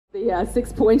The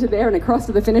six-pointer there and across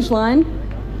to the finish line.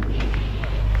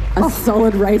 A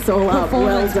solid race all up.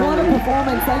 Well done. What a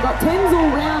performance. They got 10s all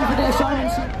round for their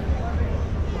showmanship.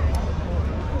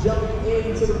 Jumping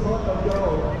into the pot of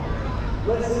goal.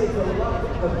 Let's see if the luck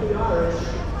of the Irish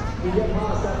can get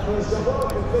past that first jump. Oh,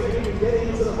 I think you can get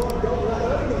into the pot of goal without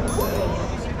hurting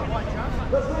themselves.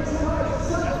 Let's make some noise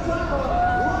for Luck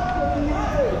of the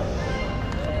Irish.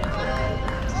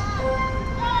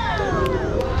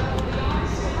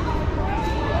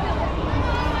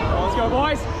 Let's go,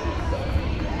 boys.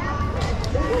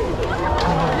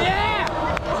 Yeah!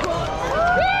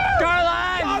 Go,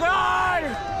 lads! Go!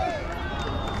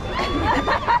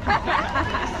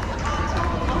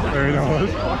 Very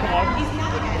nice.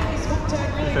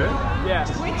 Okay. Yeah.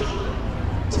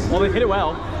 Well, they hit it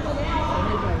well.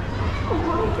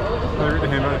 They ripped the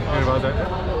handbars out.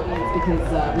 It's because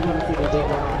we want to see their big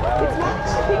one. It's not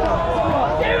chipping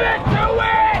up. Give it to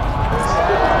it!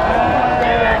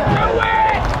 Give it to it!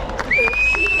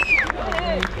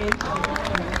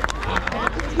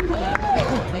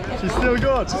 She's still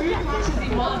good. Go!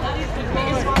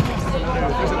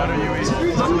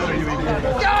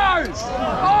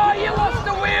 Oh, you lost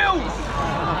the wheel!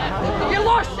 You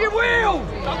lost your wheel!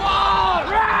 Come on,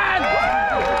 run!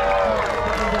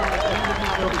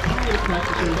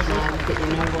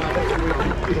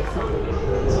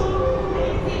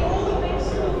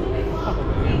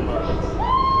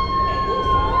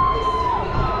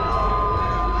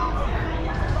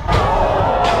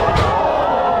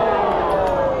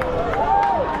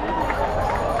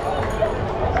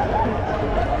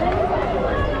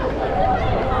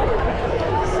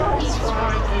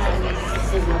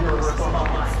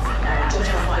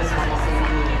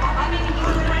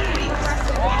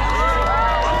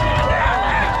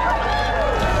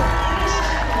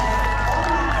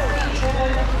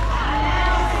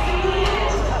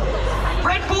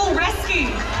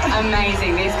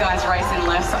 Amazing. These guys race in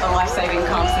life-saving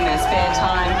comps in their spare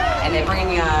time, and they're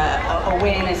bringing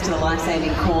awareness to the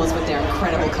life-saving cause with their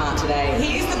incredible car today.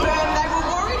 Here's the burn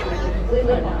they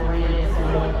were worried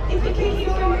about. If the key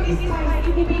score is tight,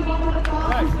 you can be one of the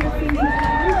fastest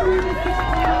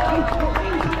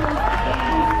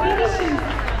finishes.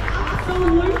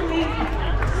 Absolutely.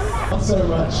 Not so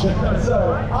much. So,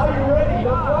 are you ready to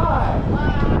fly?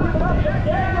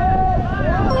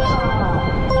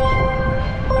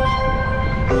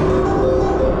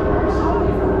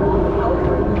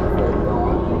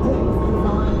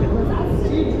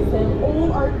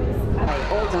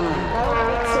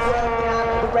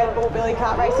 Billy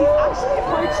kart race. He's actually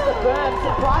approached the berm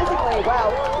surprisingly well.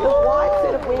 The wide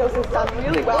set of wheels has done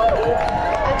really well here.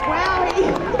 And wow,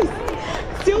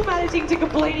 he's still managing to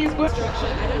complete his work. I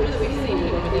don't know that we've seen it,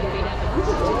 but they've been at the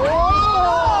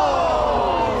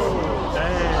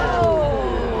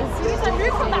As soon as I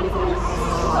moved from that.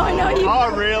 Oh no, you. Oh,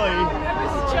 really? It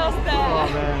was just there. Oh,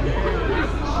 man.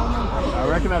 I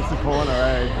reckon that's the corner,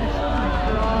 eh?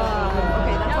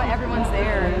 Okay, that's why everyone's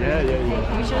there. Yeah.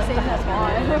 We should have saved that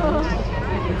spot.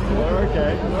 We're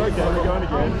okay. We're going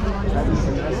again.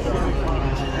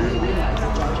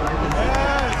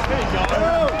 Yes, there you go.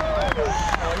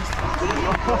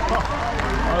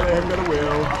 Oh, they haven't got a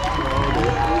wheel.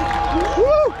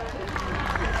 Woo!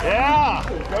 Yeah!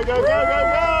 Go, go, go, go,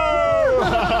 go!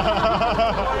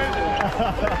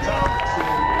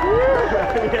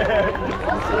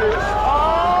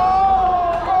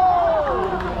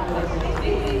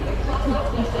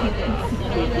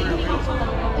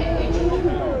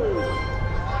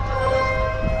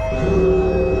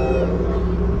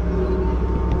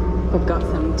 We've got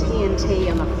some TNT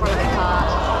on the front of the cart.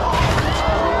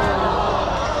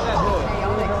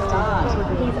 Chaotic start.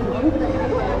 He's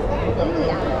completely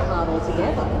out of the cart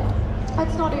altogether.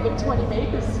 That's not even 20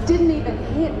 metres. Didn't even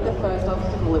hit the first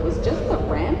obstacle. It was just the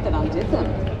ramp that undid them.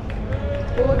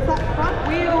 Well, it's that front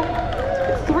wheel.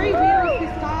 It's 3 wheels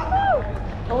this start.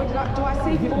 Oh, do I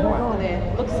see 4 under there?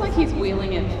 Looks like he's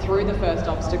wheeling it through the first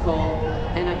obstacle,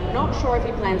 and I'm not sure if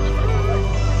he plans.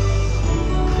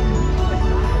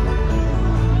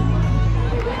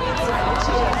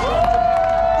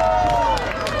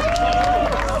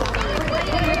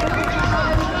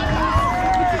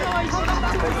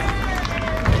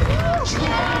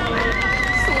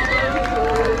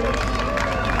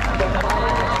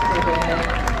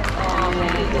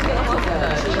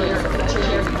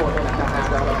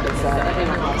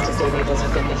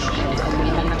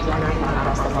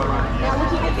 Now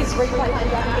looking at this replay,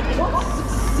 what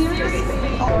serious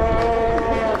speed.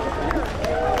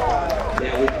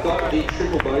 Now we've got the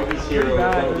triple bogeys here who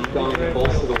are going to be going the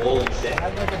balls to the wall instead.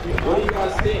 What do you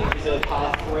guys think? Is it a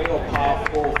par 3 or par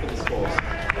 4 for this course?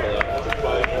 Triple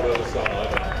bogey, whatever's going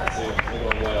over.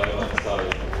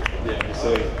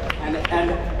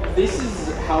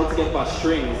 get by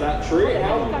string. Is that true?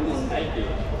 How long does this take you?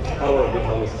 I don't know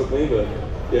how long this took me, but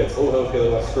yeah, it's all held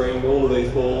together by string. All of these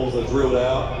balls are drilled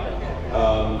out.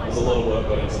 There's a lot of work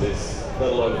got into this,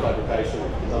 let alone fabrication.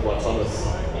 Unlike Thomas.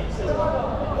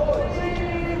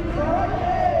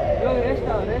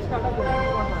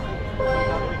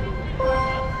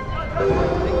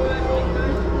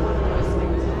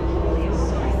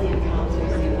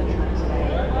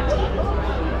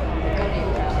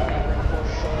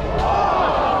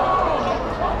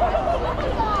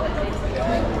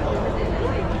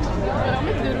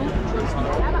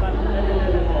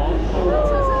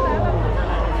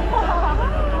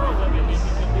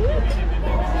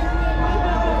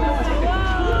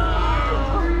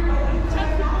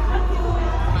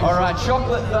 Alright,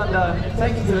 Chocolate Thunder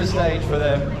taken to the stage for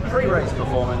their pre-race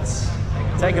performance.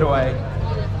 Take it away,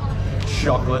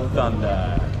 Chocolate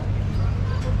Thunder.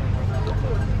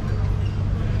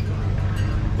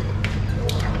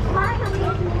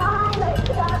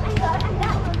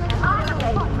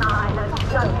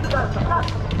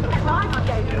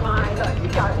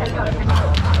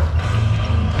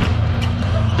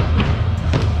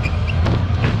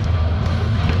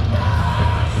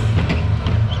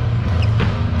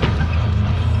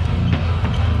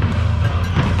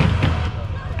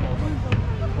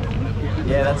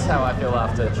 Yeah, that's how I feel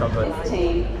after Chocolate. This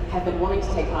team have been wanting to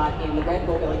take part in the Red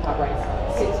Bull Billy Cup race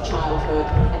since childhood,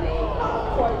 and they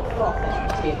are quite frothing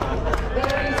to be a part of it. There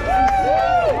is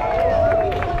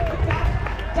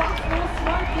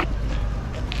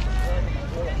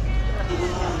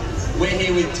We're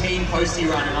here with Team Posty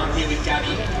Run, and I'm here with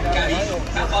Gabby. Gabby,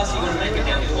 how fast are you going to make it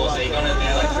down the course? Are you going to do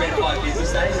like 3 to 5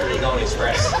 business days, or are you going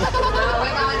express? We're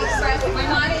going express. We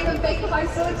might even beat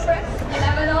Postal Express. You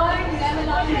never know. You never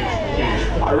know.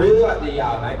 I really like the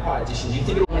Magpie edition. Do you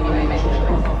think it'll...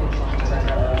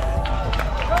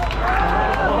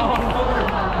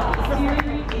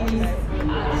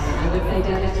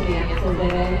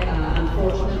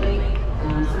 Unfortunately,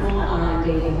 some more R&D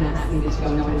perhaps needed to go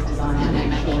into his design to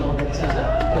make sure that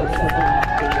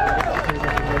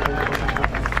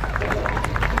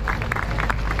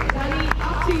Danny,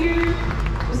 up to you.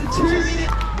 It was a 2-minute.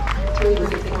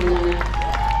 3:06.9.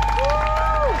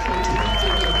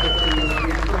 Fantastic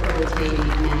incredible team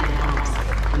now,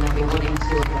 and they'll be wanting to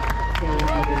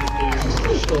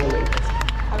surely.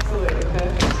 Absolutely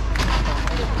perfect.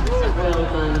 Well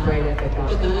done, great effort.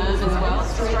 With the nerves as well,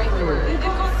 straight through. They've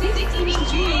got 6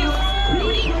 individuals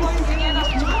pretty close together.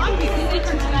 Time is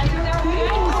different today, but they're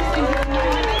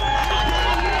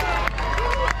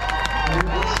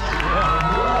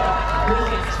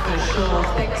Brilliant for sure.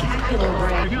 Spectacular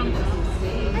break.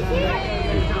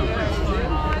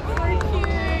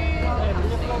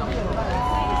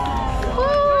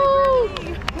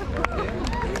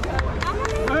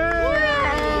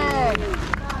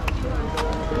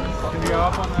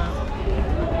 Up on that.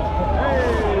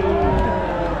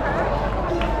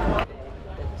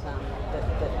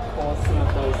 That caused some of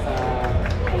those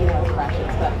halo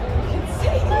crashes, but you can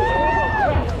see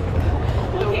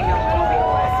looking a little bit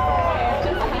worse.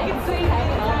 Just you can see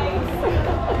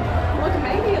look,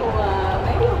 maybe it'll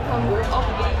come with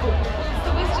It's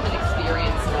the wisdom and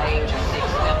experience range, I think,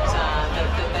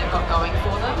 that they've got going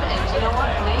for them. And you know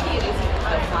what? Maybe it isn't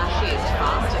the flashiest,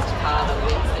 fastest car that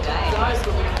wins the day.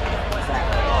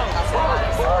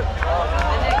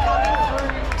 And they're coming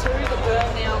through to the berm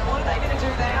now. What are they going to do?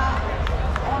 They are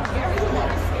on very low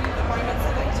speed at the moment, so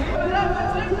they do.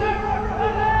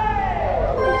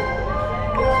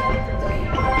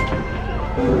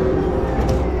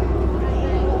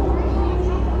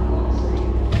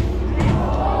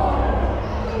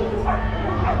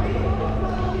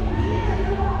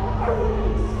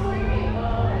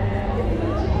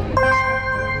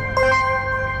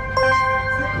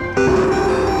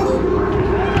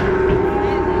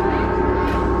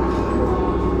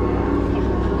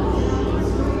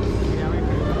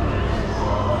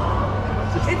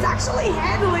 Actually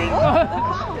handling the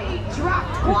bumpy truck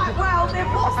quite well. They've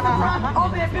lost the front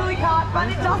of their billy cart, but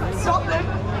it doesn't stop them.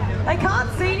 They can't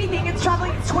see anything. It's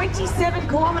travelling 27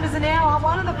 kilometres an hour,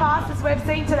 one of the fastest we've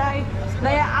seen today.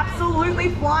 They are absolutely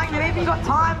flying. They've even got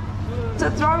time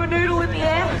to throw a noodle in the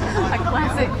air. A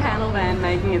classic panel van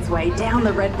making its way down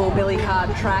the Red Bull Billy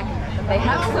Cart track. They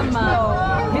have some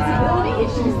visibility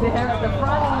issues there at the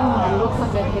front. It looks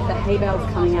like they've hit the hay bales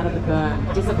coming out of the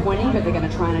berm. Disappointing, but they're going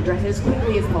to try and address it as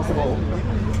quickly as possible.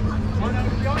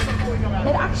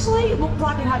 It actually looked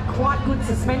like it had quite good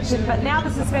suspension, but now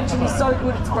the suspension is so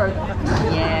good it's broken.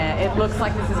 Yeah, it looks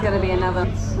like this is going to be another.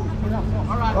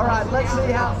 All right, let's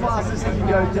see how fast this thing can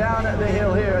go down the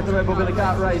hill here at the Red Bull Billy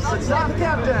Cart race. Let's start the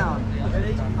countdown.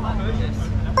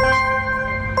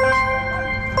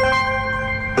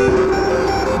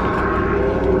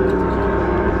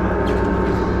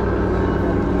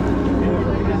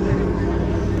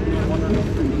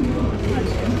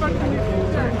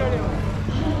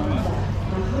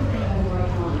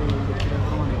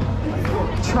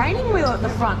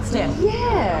 front step.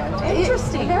 Yeah,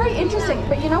 Interesting. Very interesting.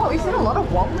 But you know what? We've seen a lot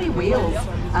of wobbly wheels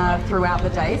throughout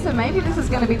the day, so maybe this is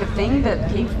going to be the thing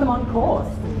that keeps them on course.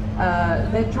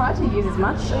 They've tried to use as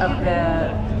much of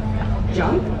their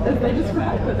junk as they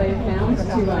describe that they've found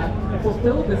to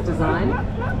fulfill this design.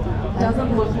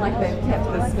 Doesn't look like they've kept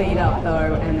the speed up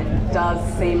though, and it does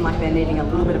seem like they're needing a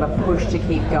little bit of a push to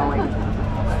keep going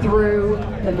through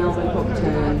the Melbourne Hook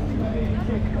turn.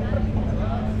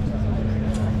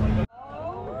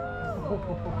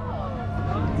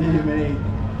 Dear me.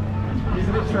 She's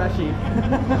a bit trashy.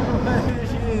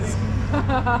 She is.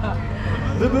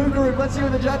 The Boo Group, let's see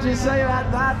what the judges say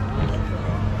about that.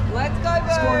 Let's go, Boo!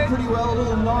 Scoring pretty well, a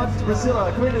little nod to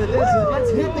Priscilla, Queen of the Desert.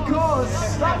 Let's hit the course.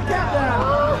 Start the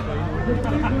countdown.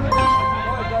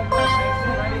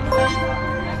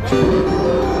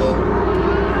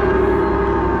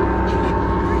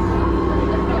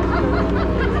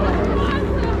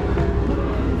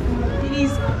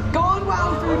 He's gone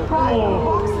well through private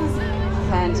boxes.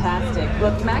 Fantastic.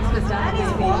 Look, Max Verstappen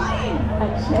is a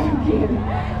champion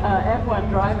F1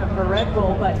 driver for Red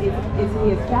Bull, but is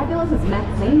he as fabulous as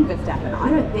Maxine Verstappen? I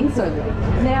don't think so, Lee.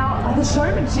 Now, the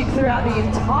showmanship throughout the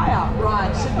entire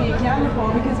ride should be accounted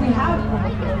for because we have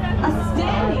a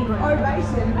standing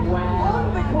ovation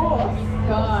on the course.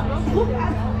 God. Look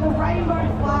at the rainbow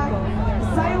flag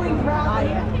sailing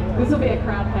proudly. This will be a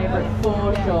crowd favourite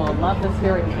for sure. Love the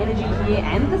spirit and energy here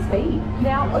and the speed.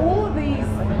 Now, all of these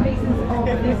pieces of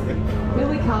this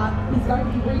billy cart is going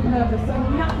to be repurposed, so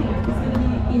nothing is going to be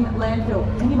in landfill.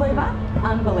 Can you believe that?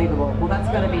 Unbelievable. Well, that's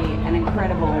got to be an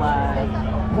incredible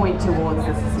point towards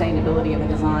the sustainability of the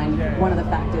design. One of the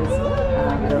factors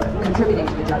that are contributing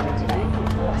to the judging today.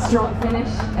 Strong finish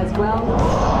as well.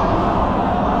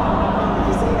 Did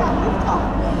you see that lift off?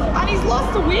 And he's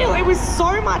lost the wheel. It was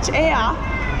so much air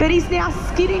that he's now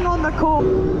skidding on the course.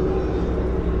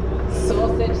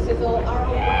 Sausage sizzle are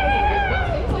away.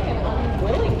 It seems like an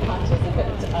unwilling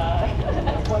participant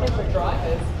as one of the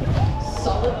drivers.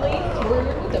 Solidly through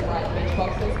the right bench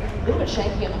boxes. A little bit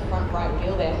shaky on the front right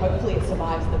wheel there. Hopefully it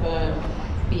survives the burn.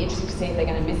 Be interesting to see if they're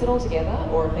going to miss it altogether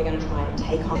or if they're going to try and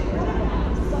take on.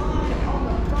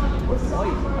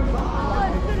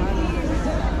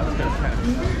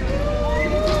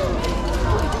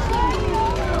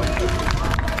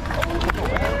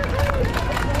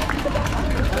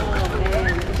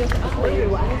 Just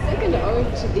unbelievable. And a second ode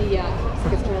to the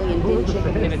classic Australian bin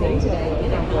chicken we've seen today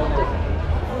in our London.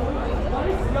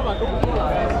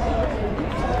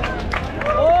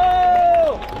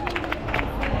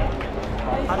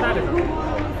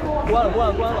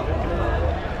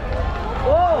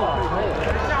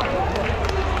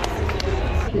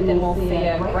 And we'll see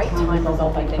a great time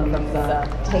result, I think, from this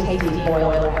tasty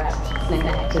oil-wrapped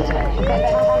snack today.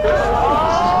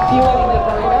 Fueling the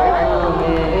burrito.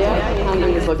 Yeah,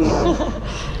 hungry is looking good.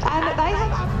 And they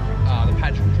have the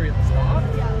pageantry at the start,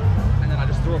 and then I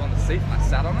just threw it on the seat and I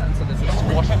sat on it, and so there's a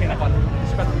squash peanut butter. You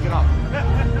just got to pick it up.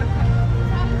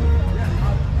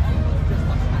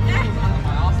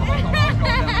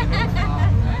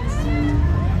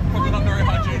 Probably not very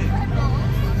hygienic.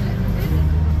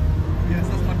 Yes,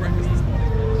 that's my breakfast this morning.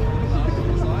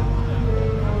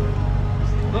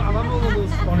 Look, I love all the little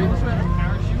spotties.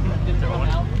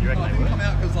 You reckon they would come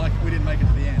out because like we didn't make it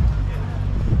to the end?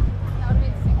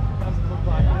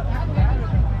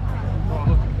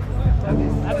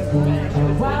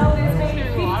 Well, there's been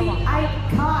 58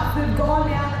 carts that have gone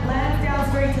down Lansdowne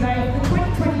Street today for the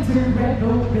 2022 Red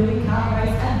Bull Billy Kart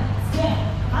Race. And Steph,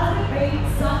 has it been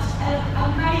such an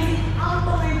amazing,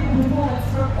 unbelievable performance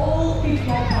from all 58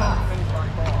 carts?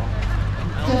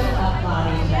 Just a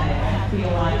party today. I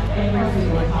feel like every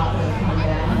single part that has come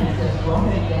down has just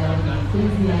rocketed down the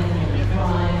enthusiasm and the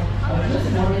pride of just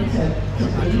wanting to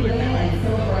be there and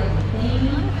celebrate the theme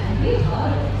and be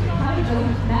part of it. It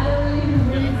doesn't matter who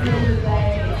wins the end of the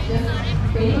day, it's just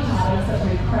being part of such an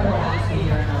incredible atmosphere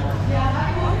here in Melbourne. Yeah, that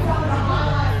was some of the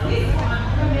highlights this one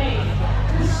for me.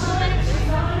 The showmanship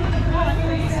running in the first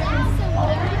 30 seconds of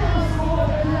record score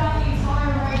throughout the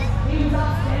entire race. He was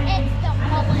outstanding. It's the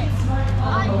public.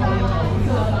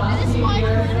 This is why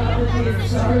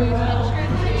So well.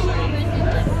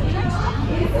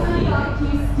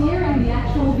 He's steering the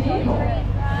actual vehicle.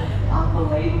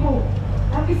 Unbelievable.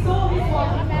 And we saw this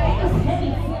one. It was heavy.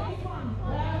 This one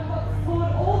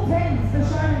scored all 10s for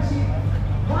showmanship.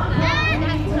 One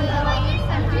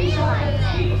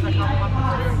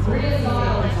Really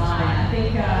solid time. I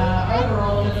think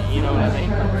overall, you know what I mean?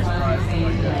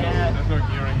 Yeah. There's no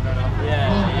gearing better.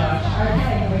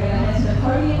 Okay, we're going to head to the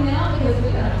podium now because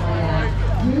we're going to find out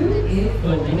who is the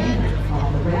winner of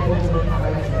the Red Bull Billy Kart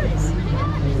Race.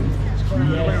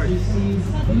 Yes, this is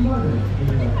That's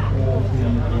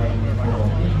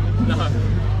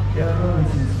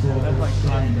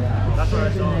where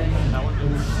I saw that one.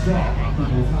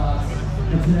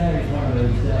 Today is one of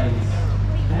those days.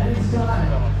 And it's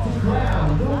time to crown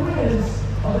the winners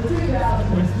of the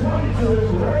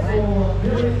 2022 Red Bull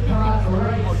Billy Kart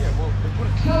Race.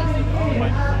 Coming in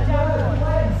at third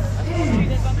place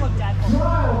is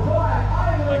Trial by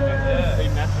Islanders.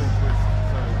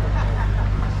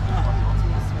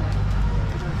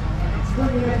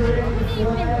 Bringing every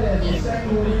flag and the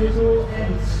second vehicle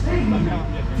and speed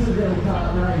to the Billy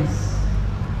Kart Race.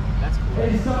 It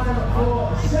is time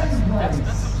for second place,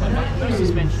 and that is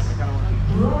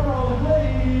Ronald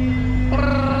Lee.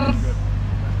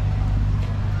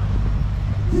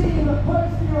 Team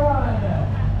Posty Run.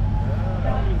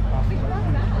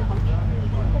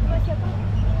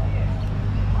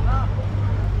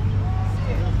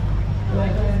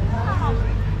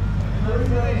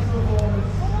 Fantastic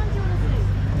performance.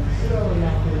 Surely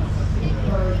actors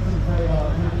encouraged to pay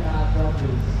off with our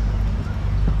doctors.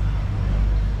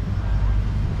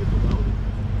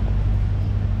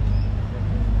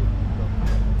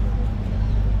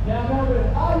 Now, Melbourne,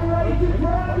 are you ready to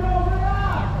crown your winner?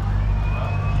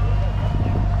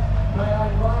 May I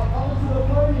invite onto the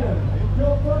podium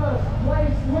your first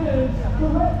place winners, the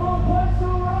Red Bull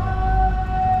Postal Run!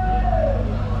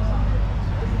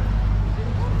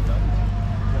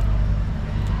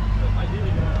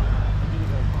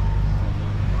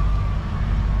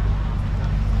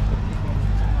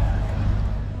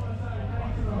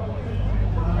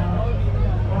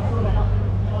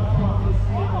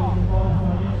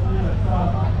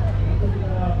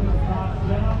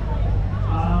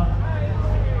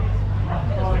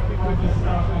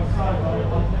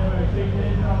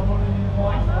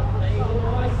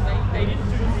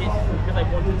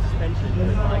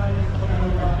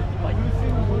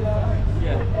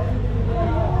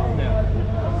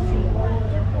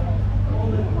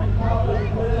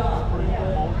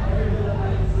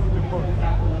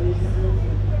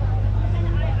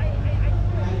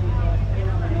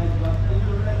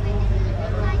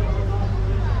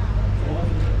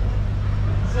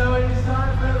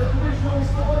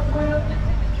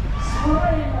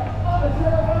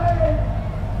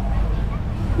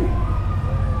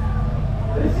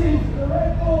 This is the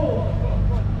Red Bull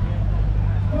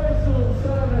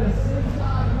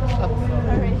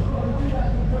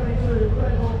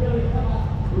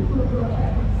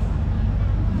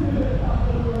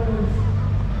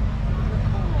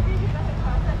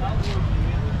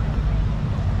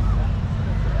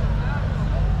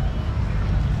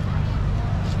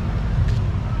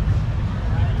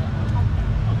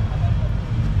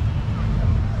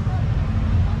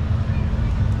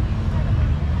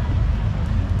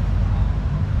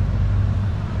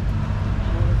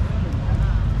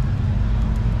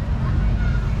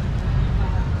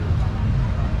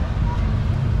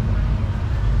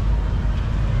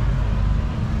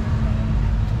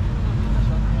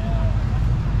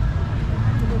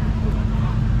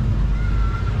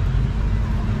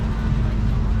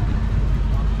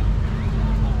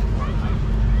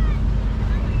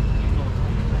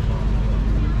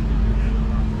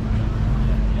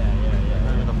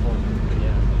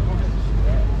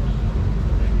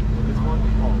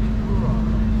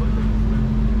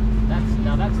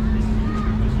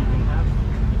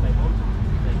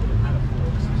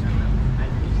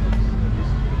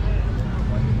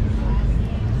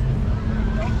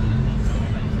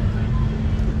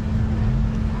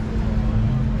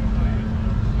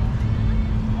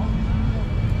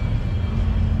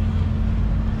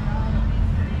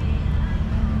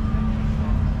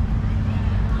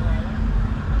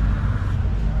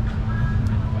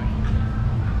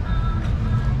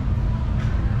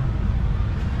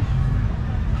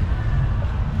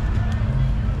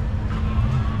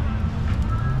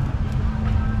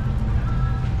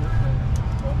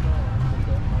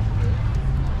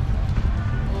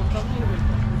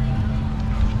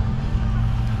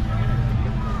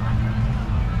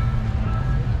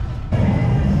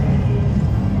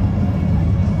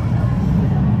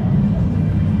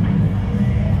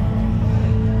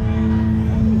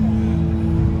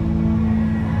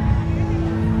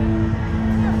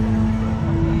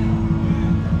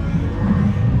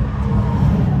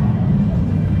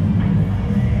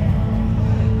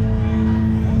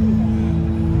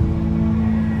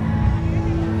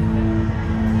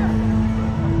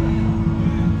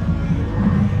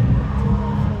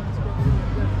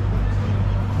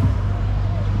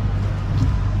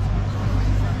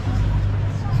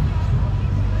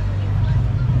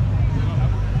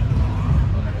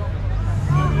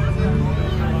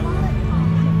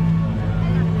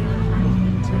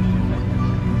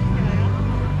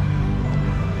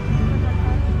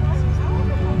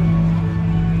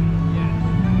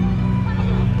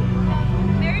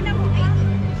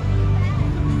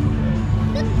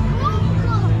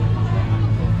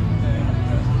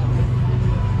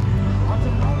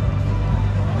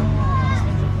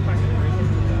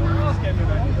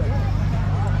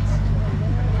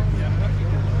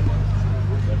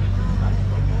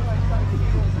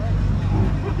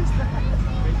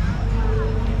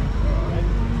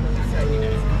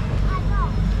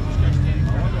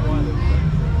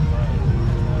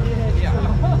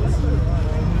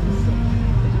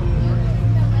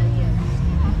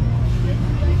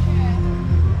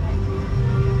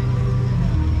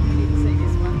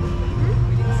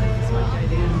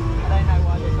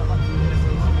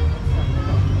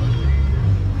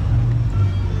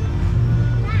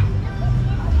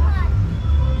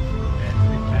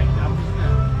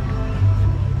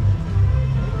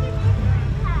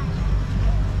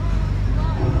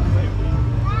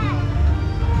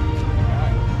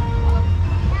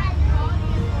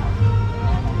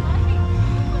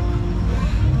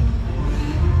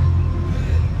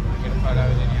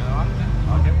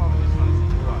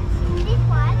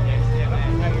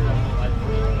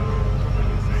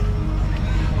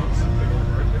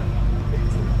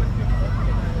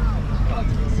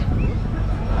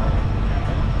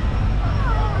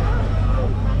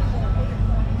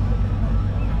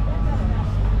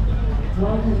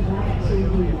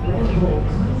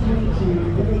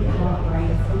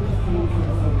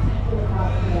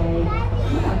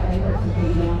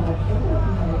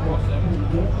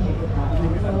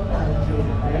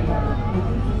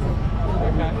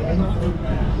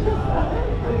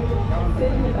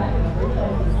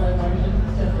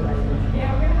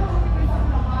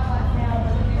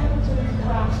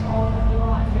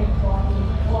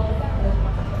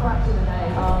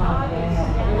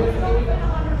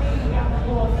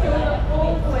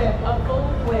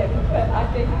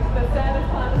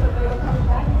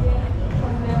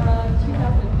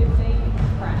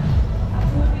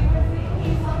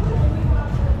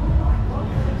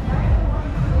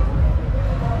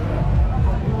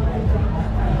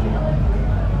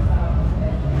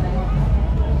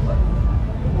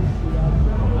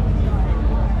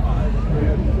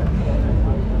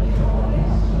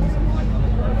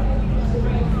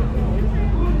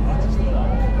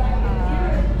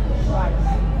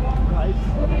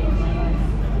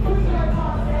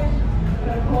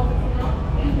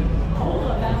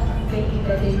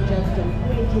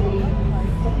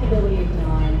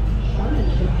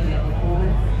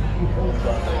Oh,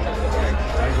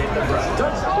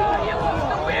 you lost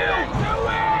the wheel! Do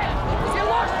it! You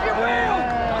lost your wheel!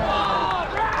 Come on,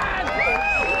 run!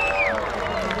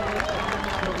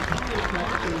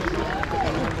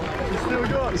 Still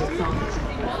got it.